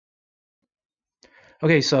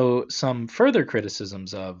Okay, so some further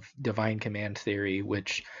criticisms of divine command theory,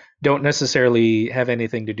 which don't necessarily have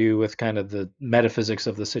anything to do with kind of the metaphysics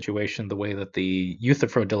of the situation the way that the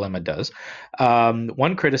Euthyphro dilemma does.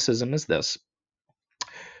 One criticism is this.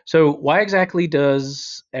 So, why exactly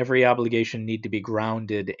does every obligation need to be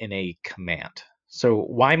grounded in a command? So,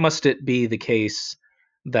 why must it be the case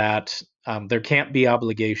that there can't be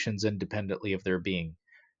obligations independently of there being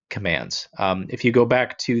commands? If you go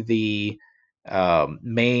back to the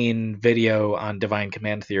main video on divine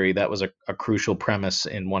command theory, that was a crucial premise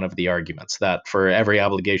in one of the arguments that for every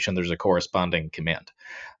obligation, there's a corresponding command.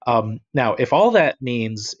 Now, if all that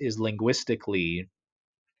means is linguistically,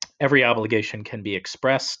 every obligation can be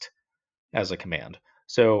expressed as a command.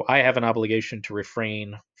 So I have an obligation to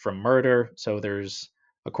refrain from murder. So there's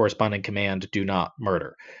a corresponding command, do not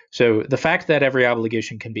murder. So the fact that every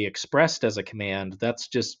obligation can be expressed as a command, that's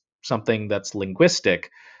just something that's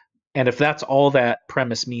linguistic. And if that's all that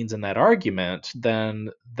premise means in that argument,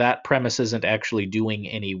 then that premise isn't actually doing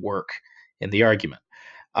any work in the argument.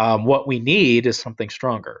 What we need is something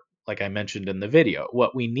stronger, like I mentioned in the video.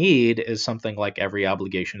 What we need is something like every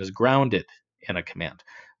obligation is grounded in a command.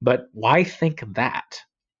 But why think that?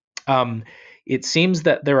 Um, it seems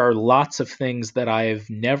that there are lots of things that I've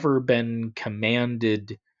never been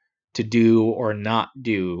commanded to do or not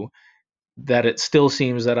do that it still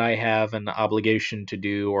seems that I have an obligation to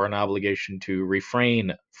do or an obligation to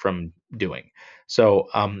refrain from doing. So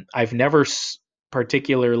I've never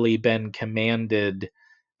particularly been commanded,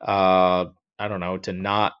 uh, I don't know, to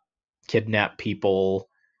not kidnap people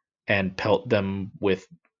and pelt them with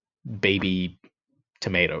baby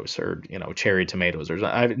tomatoes or cherry tomatoes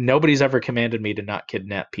or nobody's ever commanded me to not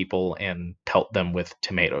kidnap people and pelt them with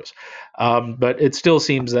tomatoes, but it still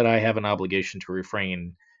seems that I have an obligation to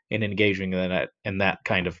refrain in engaging in that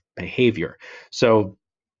kind of behavior. So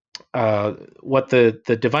what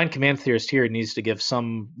the divine command theorist here needs to give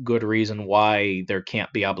some good reason why there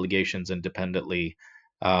can't be obligations independently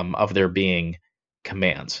of there being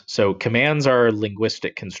commands. So commands are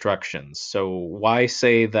linguistic constructions. So why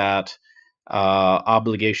say that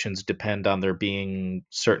obligations depend on there being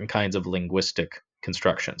certain kinds of linguistic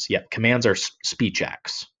constructions? Yeah, commands are speech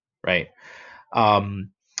acts, right? Um,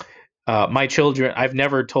 my children, I've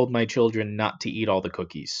never told my children not to eat all the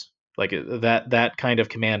cookies. Like that kind of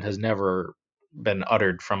command has never been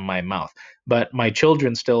uttered from my mouth. But my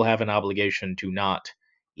children still have an obligation to not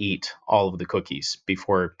eat all of the cookies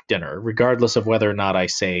before dinner, regardless of whether or not I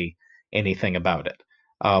say anything about it.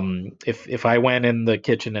 If I went in the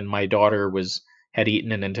kitchen and my daughter was had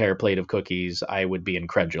eaten an entire plate of cookies, I would be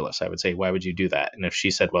incredulous. I would say, "Why would you do that?" And if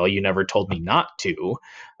she said, "Well, you never told me not to,"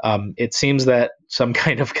 it seems that some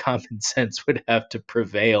kind of common sense would have to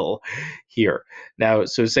prevail here. Now,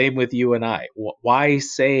 so same with you and I. Why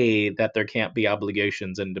say that there can't be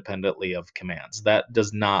obligations independently of commands? That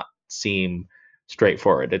does not seem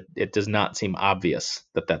straightforward. It does not seem obvious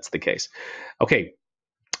that that's the case. Okay,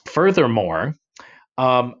 furthermore,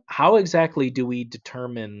 how exactly do we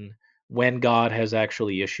determine when God has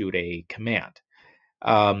actually issued a command?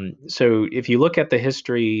 So if you look at the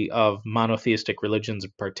history of monotheistic religions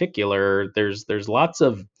in particular, there's lots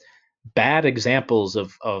of bad examples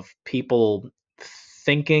of people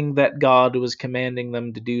thinking that God was commanding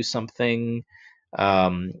them to do something,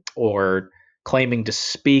 or claiming to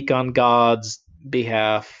speak on God's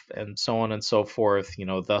behalf, and so on and so forth.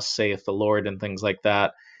 Thus saith the Lord, and things like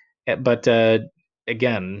that. But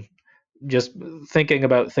again, just thinking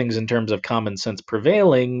about things in terms of common sense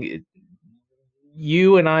prevailing,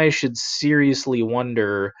 you and I should seriously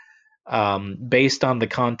wonder, based on the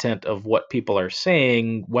content of what people are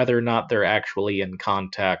saying, whether or not they're actually in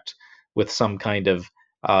contact with some kind of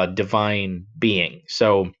divine being.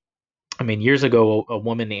 So, I mean, years ago, a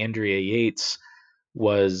woman, Andrea Yates,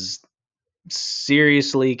 was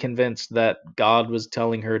seriously convinced that God was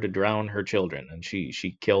telling her to drown her children, and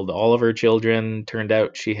she killed all of her children. Turned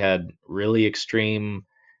out she had really extreme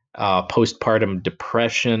postpartum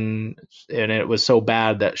depression, and it was so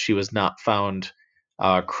bad that she was not found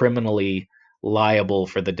criminally liable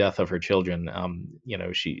for the death of her children.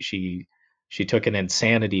 She took an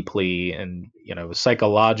insanity plea, and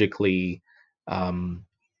psychologically, um,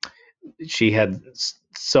 she had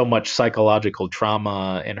so much psychological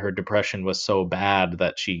trauma, and her depression was so bad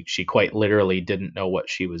that she quite literally didn't know what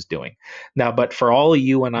she was doing. Now, but for all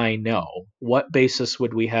you and I know, what basis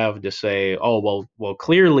would we have to say, oh, well,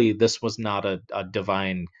 clearly this was not a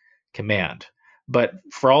divine command? But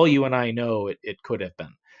for all you and I know, it could have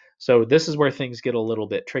been. So this is where things get a little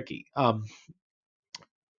bit tricky.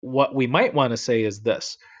 What we might want to say is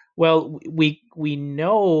this. Well, we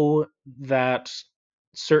know that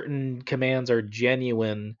certain commands are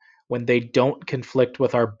genuine when they don't conflict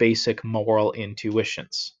with our basic moral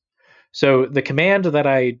intuitions. So the command that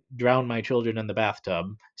I drown my children in the bathtub,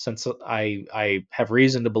 since I have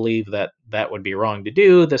reason to believe that that would be wrong to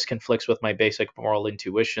do, this conflicts with my basic moral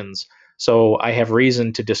intuitions. So I have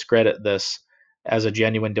reason to discredit this as a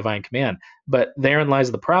genuine divine command. But therein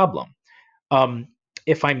lies the problem. um,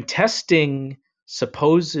 if I'm testing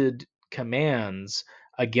supposed commands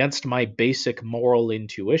against my basic moral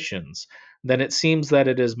intuitions, then it seems that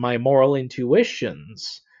it is my moral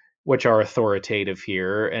intuitions which are authoritative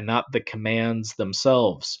here and not the commands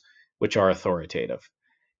themselves which are authoritative.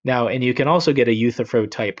 Now, and you can also get a Euthyphro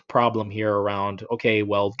type problem here around, okay,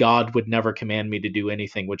 well, God would never command me to do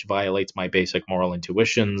anything which violates my basic moral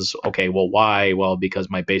intuitions. Okay, well, why? Well, because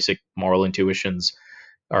my basic moral intuitions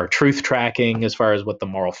are truth tracking as far as what the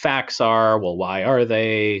moral facts are. Well, why are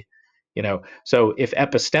they? So if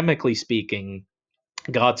epistemically speaking,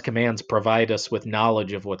 God's commands provide us with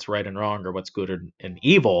knowledge of what's right and wrong or what's good and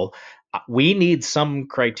evil, we need some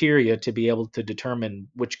criteria to be able to determine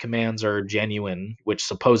which commands are genuine, which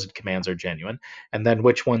supposed commands are genuine, and then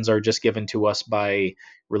which ones are just given to us by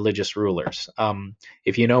religious rulers.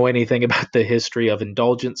 If you know anything about the history of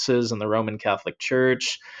indulgences in the Roman Catholic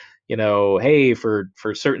Church, hey, for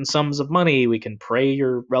certain sums of money, we can pray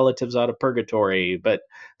your relatives out of purgatory, but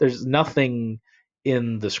there's nothing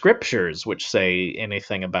in the scriptures which say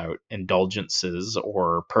anything about indulgences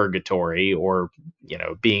or purgatory or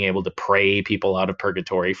being able to pray people out of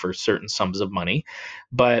purgatory for certain sums of money.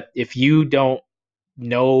 But if you don't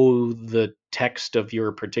know the text of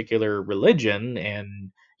your particular religion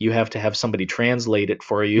and you have to have somebody translate it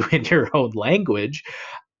for you in your own language,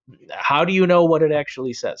 how do you know what it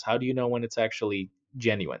actually says? How do you know when it's actually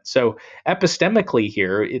genuine? So epistemically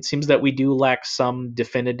here, it seems that we do lack some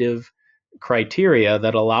definitive criteria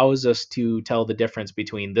that allows us to tell the difference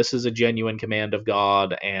between this is a genuine command of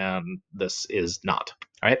God and this is not.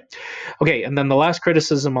 All right. Okay. And then the last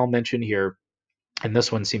criticism I'll mention here, and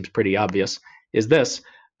this one seems pretty obvious, is this.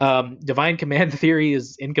 Divine command theory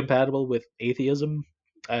is incompatible with atheism.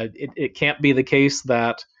 It can't be the case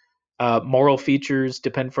that moral features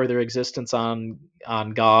depend for their existence on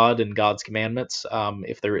God and God's commandments.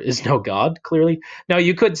 If there is no God, clearly. Now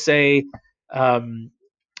you could say, um,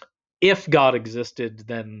 if God existed,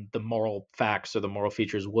 then the moral facts or the moral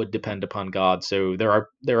features would depend upon God. So there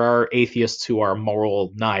are atheists who are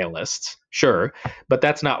moral nihilists, sure, but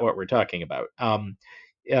that's not what we're talking about.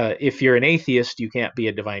 If you're an atheist, you can't be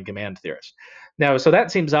a divine command theorist. Now, so that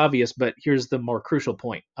seems obvious, but here's the more crucial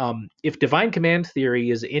point. If divine command theory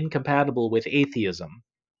is incompatible with atheism,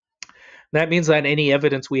 that means that any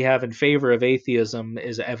evidence we have in favor of atheism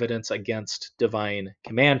is evidence against divine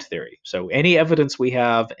command theory. So any evidence we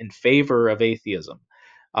have in favor of atheism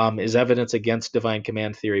is evidence against divine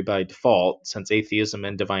command theory by default, since atheism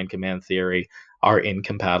and divine command theory are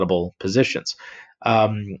incompatible positions.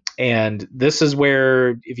 And this is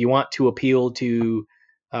where, if you want to appeal to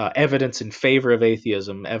evidence in favor of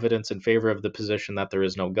atheism, evidence in favor of the position that there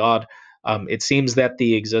is no God, it seems that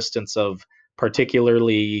the existence of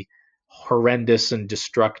particularly horrendous and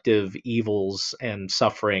destructive evils and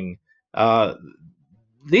suffering, uh,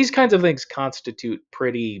 these kinds of things constitute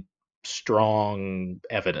pretty strong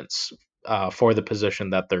evidence for the position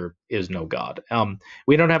that there is no God.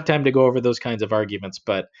 We don't have time to go over those kinds of arguments,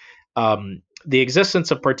 but the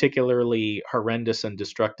existence of particularly horrendous and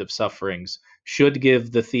destructive sufferings should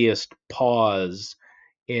give the theist pause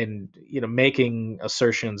in making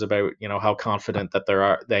assertions about how confident that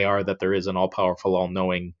they are that there is an all-powerful,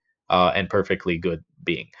 all-knowing, and perfectly good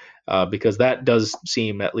being, because that does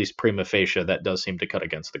seem, at least prima facie, that does seem to cut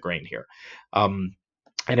against the grain here. And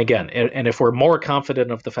again, and if we're more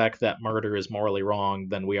confident of the fact that murder is morally wrong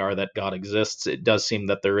than we are that God exists, it does seem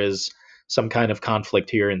that there is some kind of conflict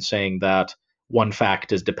here in saying that one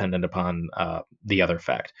fact is dependent upon the other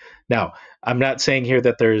fact. Now, I'm not saying here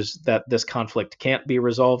that this conflict can't be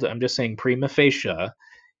resolved. I'm just saying prima facie,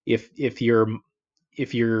 if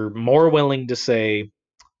you're more willing to say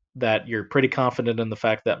that you're pretty confident in the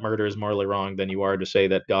fact that murder is morally wrong than you are to say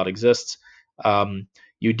that God exists,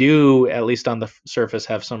 you do, at least on the surface,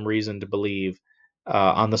 have some reason to believe.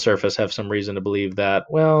 That,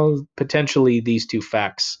 well, potentially these two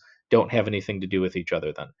facts don't have anything to do with each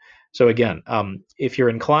other then. So again, if you're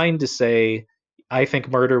inclined to say, I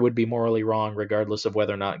think murder would be morally wrong regardless of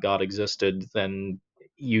whether or not God existed, then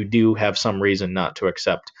you do have some reason not to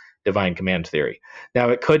accept divine command theory. Now,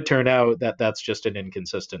 it could turn out that that's just an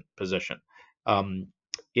inconsistent position. Um,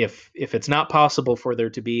 if it's not possible for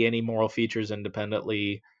there to be any moral features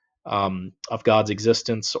independently of God's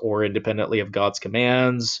existence or independently of God's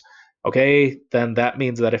commands, Okay, then that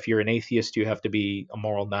means that if you're an atheist, you have to be a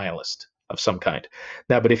moral nihilist of some kind.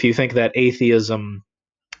 Now, but if you think that atheism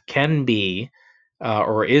can be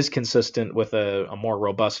or is consistent with a more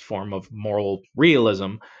robust form of moral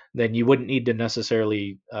realism, then you wouldn't need to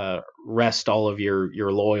necessarily rest all of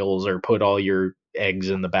your loyals or put all your eggs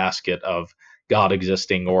in the basket of God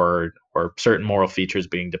existing or certain moral features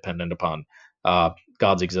being dependent upon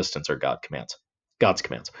God's existence or God's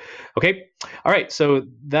commands. Okay. All right. So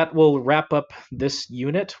that will wrap up this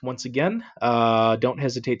unit once again. Don't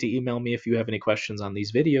hesitate to email me if you have any questions on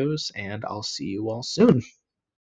these videos, and I'll see you all soon.